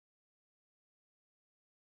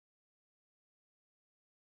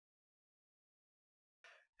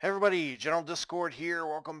Hey everybody, General Discord here.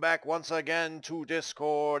 Welcome back once again to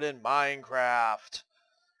Discord in Minecraft.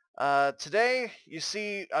 Today, you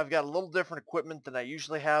see, I've got a little different equipment than I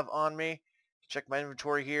usually have on me. Check my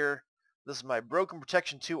inventory here. This is my Broken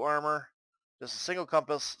Protection 2 armor. Just a single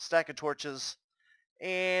compass, stack of torches,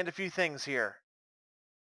 and a few things here.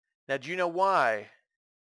 Now, do you know why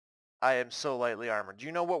I am so lightly armored? Do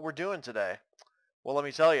you know what we're doing today? Well, let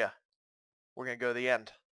me tell you. We're going to go to the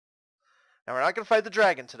end. Now, we're not going to fight the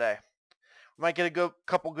dragon today. We might get a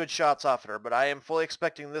couple good shots off at her, but I am fully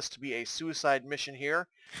expecting this to be a suicide mission here.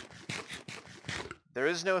 There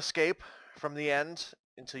is no escape from the end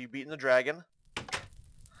until you've beaten the dragon.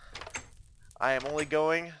 I am only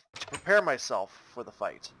going to prepare myself for the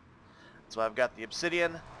fight. That's why I've got the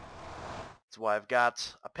obsidian. That's why I've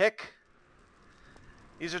got a pick.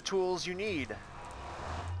 These are tools you need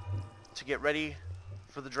to get ready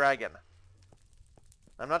for the dragon.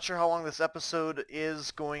 I'm not sure how long this episode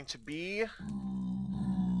is going to be.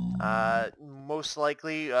 Most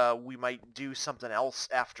likely, we might do something else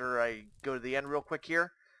after I go to the end real quick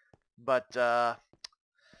here. But,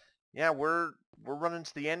 yeah, we're running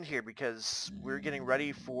to the end here because we're getting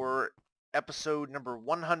ready for episode number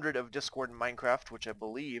 100 of Discord in Minecraft, which I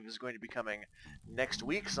believe is going to be coming next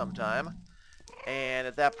week sometime. And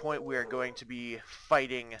at that point, we are going to be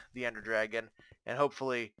fighting the Ender Dragon and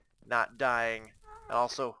hopefully not dying. And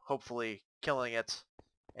also, hopefully, killing it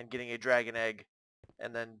and getting a dragon egg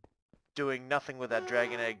and then doing nothing with that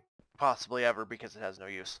dragon egg possibly ever because it has no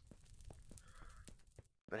use.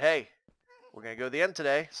 But hey, we're going to go to the end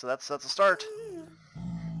today, so that's a start.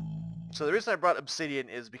 So the reason I brought obsidian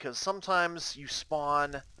is because sometimes you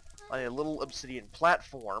spawn on a little obsidian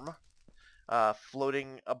platform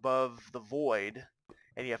floating above the void,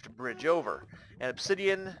 and you have to bridge over. And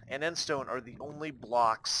obsidian and endstone are the only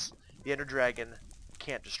blocks the Ender Dragon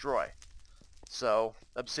can't destroy. So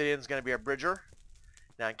obsidian's going to be our bridger.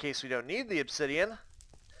 Now in case we don't need the obsidian,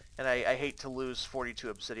 and I hate to lose 42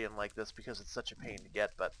 obsidian like this because it's such a pain to get,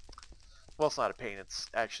 but, well, it's not a pain, it's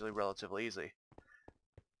actually relatively easy.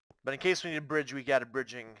 But in case we need a bridge, we got a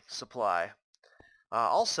bridging supply.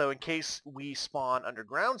 Also, in case we spawn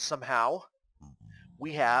underground somehow,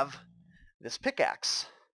 we have this pickaxe.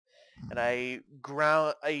 And I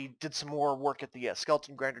did some more work at the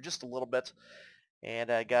skeleton grinder just a little bit.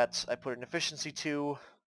 And I put an efficiency 2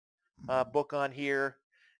 book on here,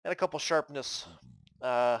 and a couple sharpness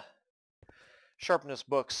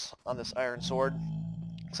books on this iron sword.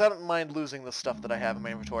 So I don't mind losing the stuff that I have in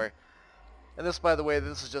my inventory. And this, by the way,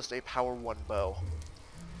 this is just a power 1 bow.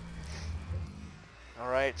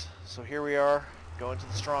 Alright, so here we are, going to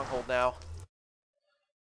the stronghold now.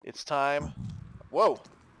 It's time. Whoa!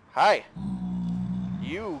 Hi!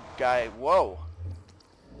 You guy, whoa!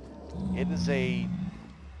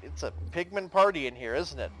 It's a pigman party in here,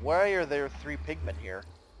 isn't it? Why are there 3 pigmen here?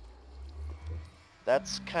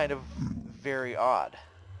 That's kind of very odd.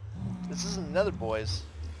 This isn't Nether, boys.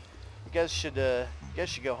 You guys should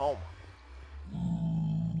go home.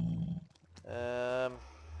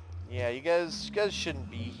 Yeah, you guys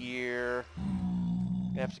shouldn't be here. I'm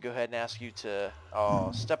gonna have to go ahead and ask you to,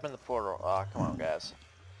 step in the portal. Aw, come on, guys.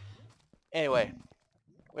 Anyway,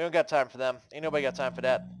 we don't got time for them. Ain't nobody got time for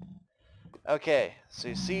that. Okay, so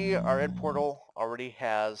you see our end portal already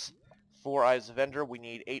has 4 Eyes of Ender. We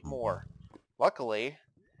need 8 more. Luckily,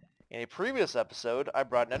 in a previous episode, I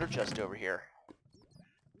brought an Ender chest over here.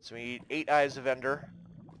 So we need 8 Eyes of Ender.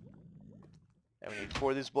 And we need 4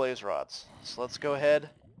 of these blaze rods. So let's go ahead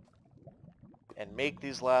and make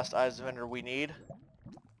these last Eyes of Ender we need.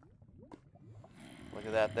 Look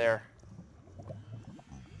at that there.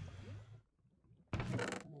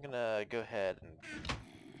 I'm gonna go ahead and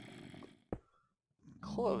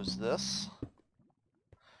close this,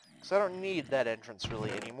 because I don't need that entrance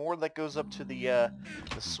really anymore. That goes up to the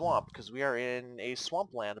swamp, because we are in a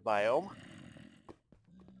swampland biome.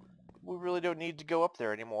 We really don't need to go up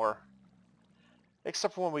there anymore,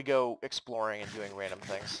 except for when we go exploring and doing random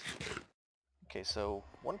things. Okay, so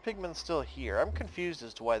 1 pigman's still here. I'm confused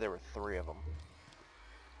as to why there were 3 of them.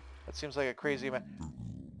 That seems like a crazy amount.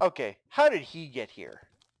 Okay, how did he get here?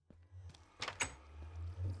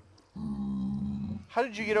 How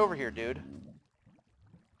did you get over here, dude?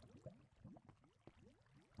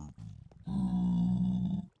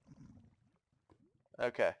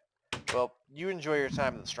 Okay. Well, you enjoy your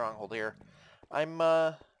time in the stronghold here. I'm,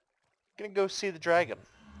 gonna go see the dragon.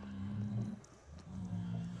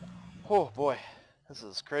 Oh, boy. This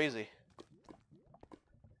is crazy.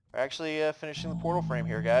 We're actually, finishing the portal frame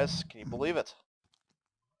here, guys. Can you believe it?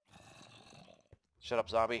 Shut up,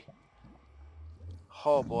 zombie.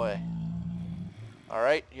 Oh, boy.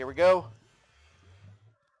 Alright, here we go.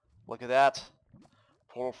 Look at that.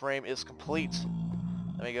 Portal frame is complete.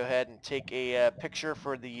 Let me go ahead and take a picture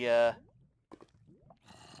for the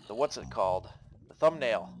what's it called? The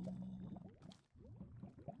thumbnail.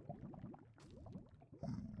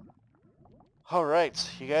 Alright,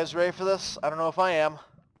 you guys ready for this? I don't know if I am.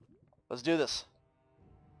 Let's do this.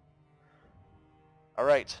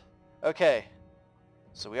 Alright. Okay.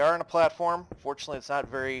 So we are on a platform. Fortunately, it's not a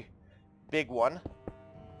very big one.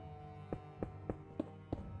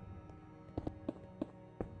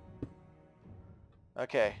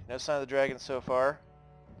 Okay, no sign of the dragon so far.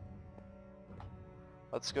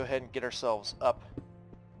 Let's go ahead and get ourselves up.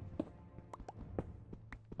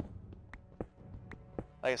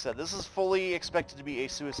 Like I said, this is fully expected to be a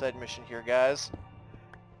suicide mission here, guys.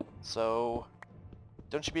 So,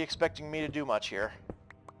 don't you be expecting me to do much here.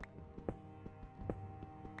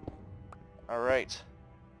 Alright.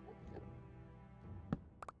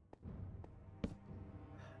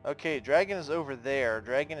 Okay, dragon is over there.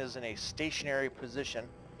 Dragon is in a stationary position.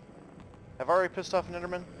 Have I already pissed off an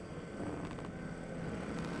Enderman?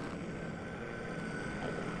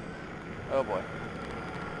 Oh boy.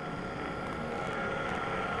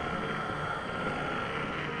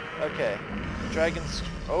 Okay. Dragon's...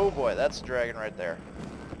 Oh boy, that's a dragon right there.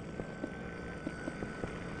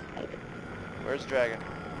 Where's dragon?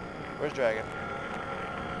 Where's dragon?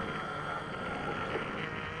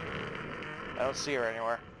 I don't see her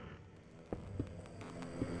anywhere.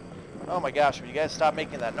 Oh my gosh, will you guys stop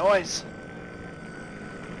making that noise?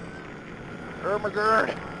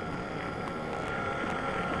 Ermagerd!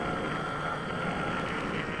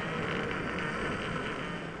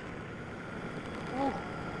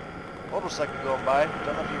 Motorcycle going by.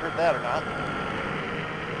 Don't know if you heard that or not.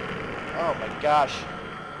 Oh my gosh.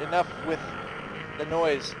 Enough with the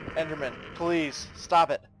noise. Enderman, please,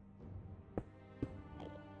 stop it.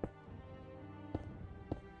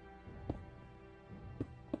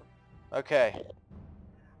 Okay.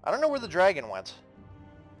 I don't know where the dragon went.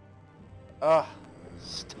 Ugh.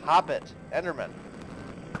 Stop it. Enderman.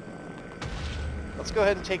 Let's go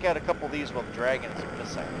ahead and take out a couple of these while the dragon is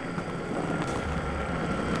missing.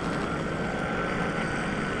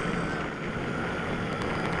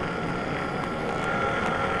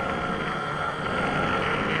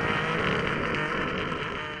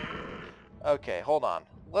 Okay, hold on.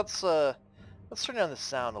 Let's turn down the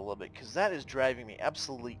sound a little bit, because that is driving me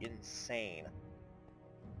absolutely insane.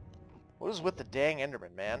 What is with the dang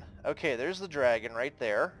Enderman, man? Okay, there's the dragon right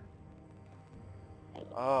there.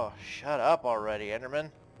 Oh, shut up already,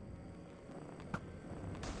 Enderman.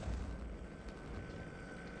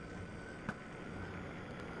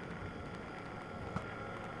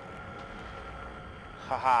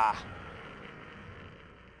 Haha.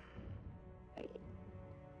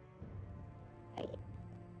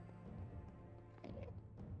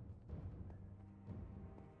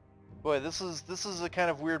 Boy, this is a kind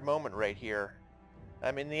of weird moment right here.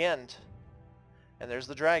 I'm in the end. And there's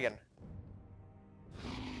the dragon.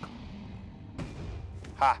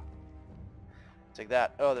 Ha! Take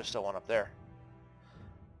that. Oh, there's still one up there.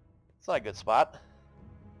 It's not a good spot.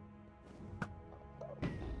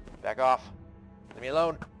 Back off. Leave me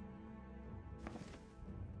alone.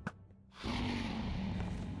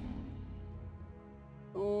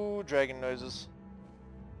 Ooh, dragon noises.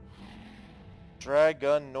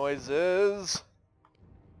 Dragon noises.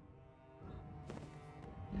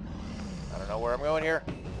 I don't know where I'm going here.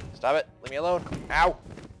 Stop it. Leave me alone. Ow.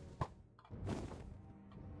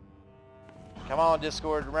 Come on,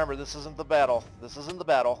 Discord. Remember, this isn't the battle. This isn't the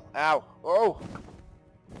battle. Ow. Oh.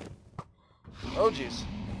 Oh, jeez.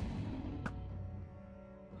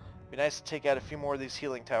 Be nice to take out a few more of these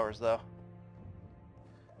healing towers, though.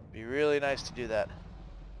 Be really nice to do that.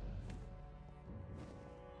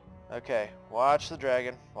 Okay, watch the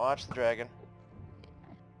dragon. Watch the dragon.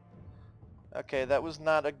 Okay, that was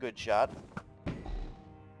not a good shot.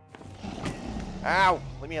 Ow!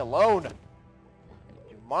 Leave me alone!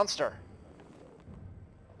 You monster!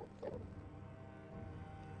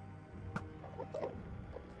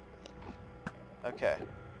 Okay.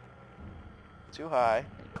 Too high.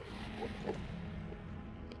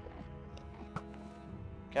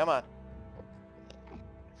 Come on.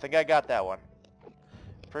 I think I got that one.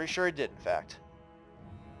 Pretty sure I did, in fact.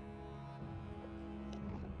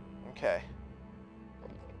 Okay.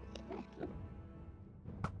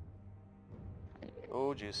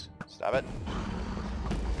 Oh, jeez. Stop it.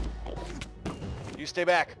 You stay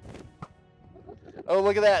back. Oh,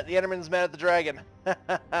 look at that. The Enderman's mad at the dragon.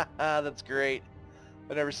 That's great.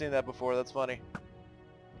 I've never seen that before. That's funny.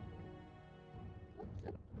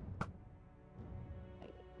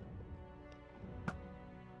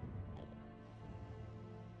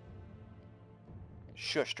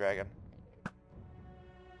 Shush, dragon.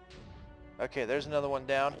 Okay, there's another one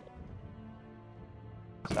down.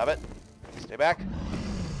 Stop it. Stay back.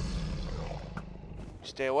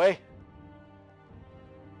 Stay away.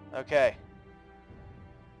 Okay.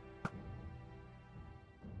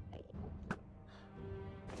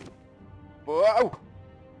 Whoa!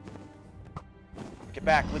 Get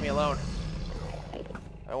back. Leave me alone.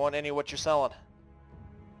 I don't want any of what you're selling.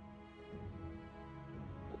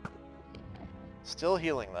 Still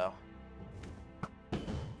healing, though.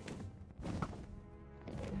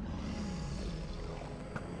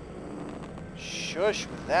 Shush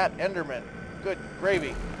with that, Enderman. Good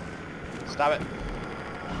gravy. Stop it.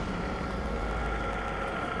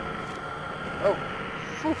 Oh.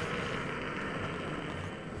 Whew.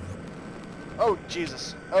 Oh,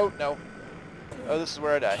 Jesus. Oh, no. Oh, this is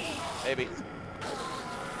where I die. Maybe.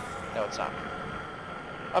 No, it's not.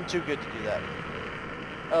 I'm too good to do that.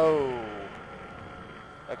 Oh.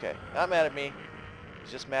 Okay. Not mad at me.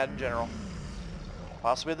 He's just mad in general.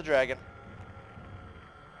 Possibly the dragon.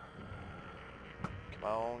 Come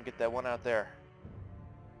on, get that one out there.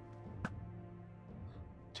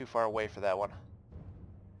 Too far away for that one.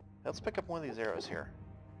 Let's pick up one of these arrows here.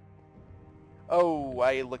 Oh,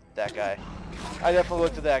 I looked at that guy. I definitely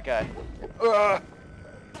looked at that guy. Ugh.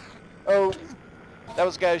 Oh, that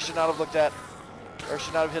was a guy I should not have looked at. Or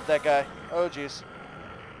should not have hit that guy. Oh, jeez.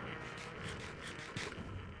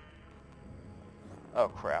 Oh,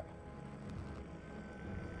 crap.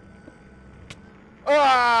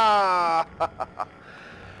 Ah!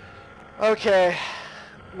 Okay.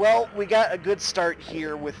 Well, we got a good start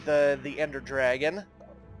here with the Ender Dragon.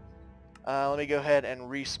 Let me go ahead and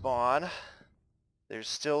respawn. There's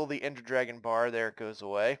still the Ender Dragon bar. There it goes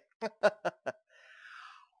away.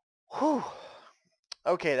 Whew.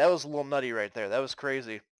 Okay, that was a little nutty right there. That was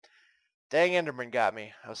crazy. Dang, Enderman got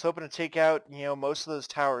me. I was hoping to take out, most of those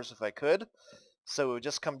towers if I could. So it would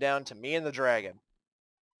just come down to me and the dragon.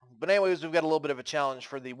 But anyways, we've got a little bit of a challenge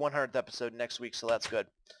for the 100th episode next week, so that's good.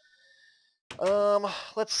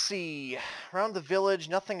 Let's see. Around the village,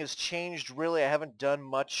 nothing has changed really. I haven't done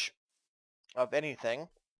much of anything.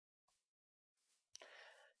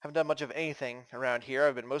 Haven't done much of anything around here.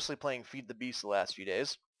 I've been mostly playing Feed the Beast the last few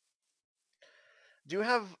days. Do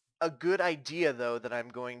have a good idea, though, that I'm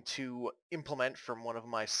going to implement from one of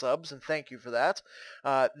my subs, and thank you for that.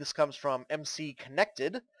 This comes from MC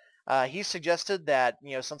Connected. He suggested that,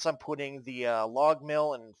 since I'm putting the log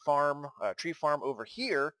mill and farm, tree farm over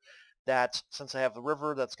here, that since I have the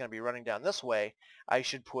river that's going to be running down this way, I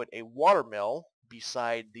should put a water mill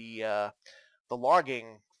beside the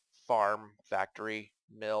logging farm, factory,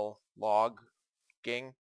 mill,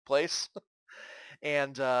 logging place,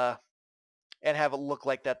 and have it look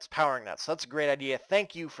like that's powering that. So that's a great idea.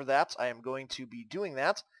 Thank you for that. I am going to be doing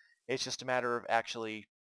that. It's just a matter of actually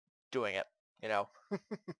doing it,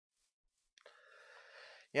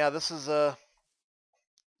 Yeah, this is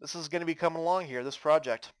going to be coming along here, this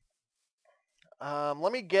project.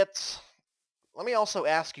 Let me also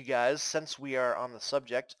ask you guys, since we are on the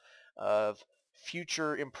subject of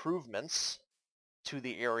future improvements to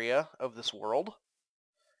the area of this world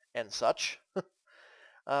and such,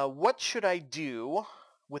 what should I do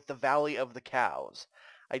with the Valley of the Cows?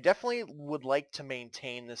 I definitely would like to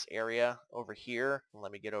maintain this area over here.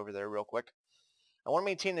 Let me get over there real quick. I want to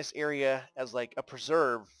maintain this area as like a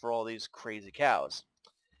preserve for all these crazy cows.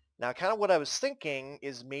 Now, kind of what I was thinking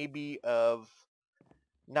is maybe of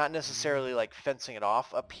not necessarily like fencing it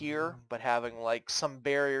off up here, but having like some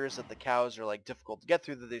barriers that the cows are like difficult to get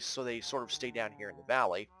through, so they sort of stay down here in the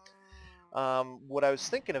valley. What I was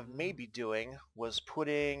thinking of maybe doing was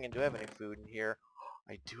putting, and do I have any food in here?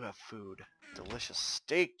 I do have food. Delicious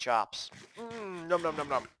steak chops. Num num num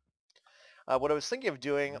num. What I was thinking of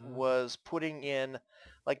doing was putting in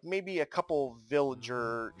like maybe a couple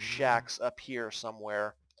villager shacks up here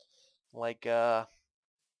somewhere. Like up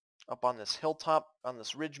on this hilltop, on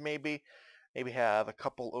this ridge maybe. Maybe have a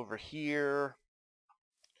couple over here.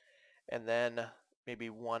 And then maybe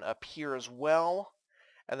one up here as well.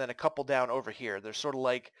 And then a couple down over here. There's sort of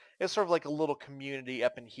like, it's sort of like a little community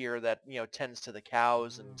up in here that, tends to the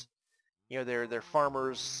cows and, they're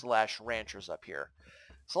farmers slash ranchers up here.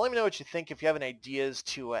 So let me know what you think. If you have any ideas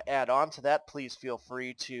to add on to that, please feel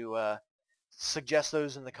free to suggest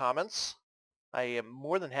those in the comments. I am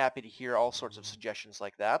more than happy to hear all sorts of suggestions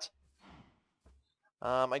like that.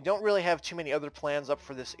 I don't really have too many other plans up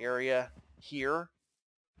for this area here.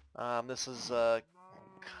 This is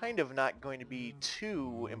kind of not going to be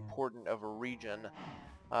too important of a region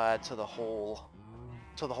to the whole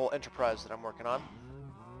enterprise that I'm working on.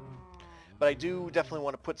 But I do definitely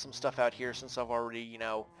want to put some stuff out here since I've already,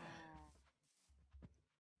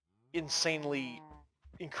 insanely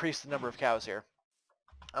increase the number of cows here.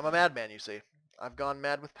 I'm a madman, you see. I've gone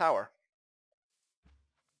mad with power.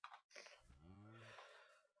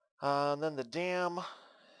 And then the dam.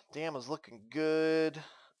 Dam is looking good.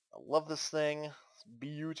 I love this thing. It's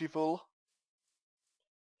beautiful.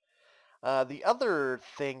 The other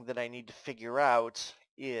thing that I need to figure out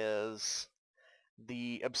is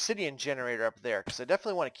the obsidian generator up there, because I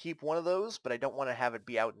definitely want to keep one of those, but I don't want to have it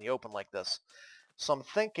be out in the open like this. So I'm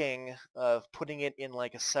thinking of putting it in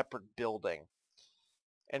like a separate building.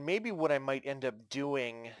 And maybe what I might end up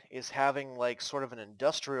doing is having like sort of an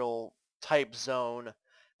industrial type zone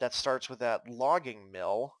that starts with that logging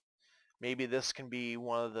mill. Maybe this can be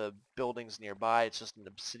one of the buildings nearby. It's just an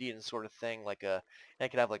obsidian sort of thing, like and I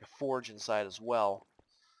could have like a forge inside as well.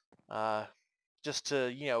 Just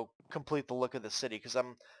to, complete the look of the city, because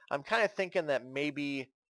I'm kind of thinking that maybe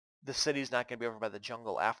the city's not going to be over by the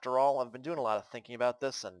jungle after all. I've been doing a lot of thinking about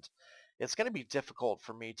this, and it's going to be difficult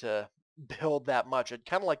for me to build that much. I'd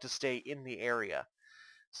kind of like to stay in the area.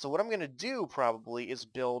 So what I'm going to do probably is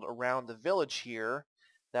build around the village here.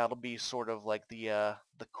 That'll be sort of like the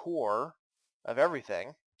core of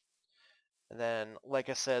everything. And then, like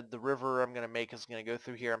I said, the river I'm going to make is going to go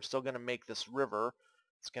through here. I'm still going to make this river.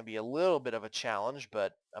 It's going to be a little bit of a challenge,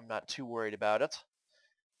 but I'm not too worried about it.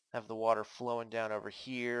 Have the water flowing down over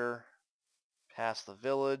here, past the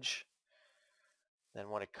village. Then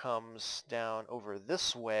when it comes down over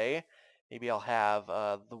this way, maybe I'll have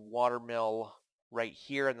the water mill right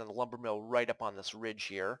here and then the lumber mill right up on this ridge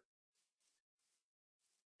here.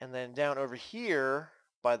 And then down over here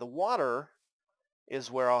by the water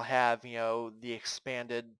is where I'll have, the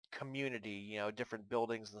expanded community, different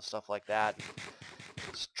buildings and stuff like that.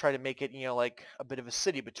 Just try to make it, like a bit of a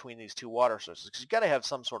city between these two water sources. Because you've got to have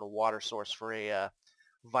some sort of water source for a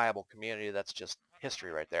viable community. That's just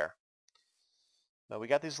history right there. Now we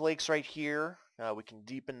got these lakes right here. We can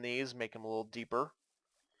deepen these, make them a little deeper,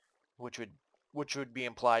 which would be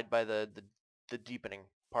implied by the deepening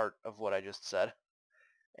part of what I just said.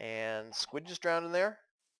 And squid just drowned in there.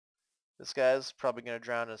 This guy's probably going to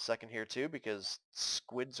drown in a second here too, because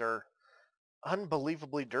squids are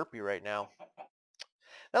unbelievably derpy right now.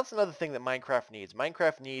 That's another thing that Minecraft needs.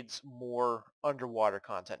 Minecraft needs more underwater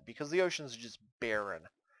content because the oceans are just barren.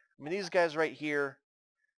 I mean, these guys right here,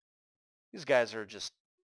 these guys are just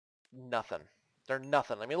nothing. They're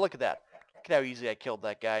nothing. I mean, look at that. Look at how easy I killed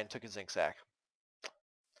that guy and took his zinc sack.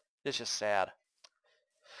 It's just sad.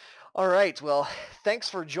 All right, well, thanks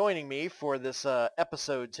for joining me for this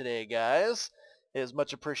episode today, guys. It is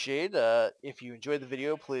much appreciated. If you enjoyed the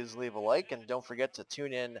video, please leave a like, and don't forget to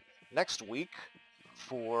tune in next week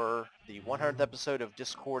for the 100th episode of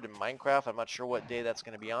Discord in Minecraft. I'm not sure what day that's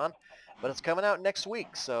going to be on, but it's coming out next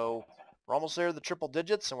week, so we're almost there to the triple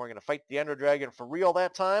digits, and we're going to fight the Ender Dragon for real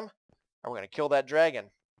that time, and we're going to kill that dragon.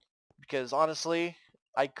 Because honestly,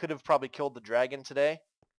 I could have probably killed the dragon today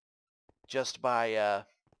just by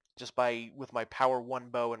with my power 1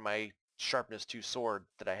 bow and my sharpness 2 sword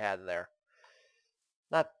that I had in there.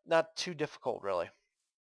 Not too difficult, really.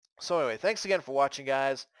 So anyway, thanks again for watching,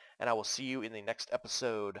 guys, and I will see you in the next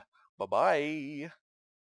episode. Bye-bye.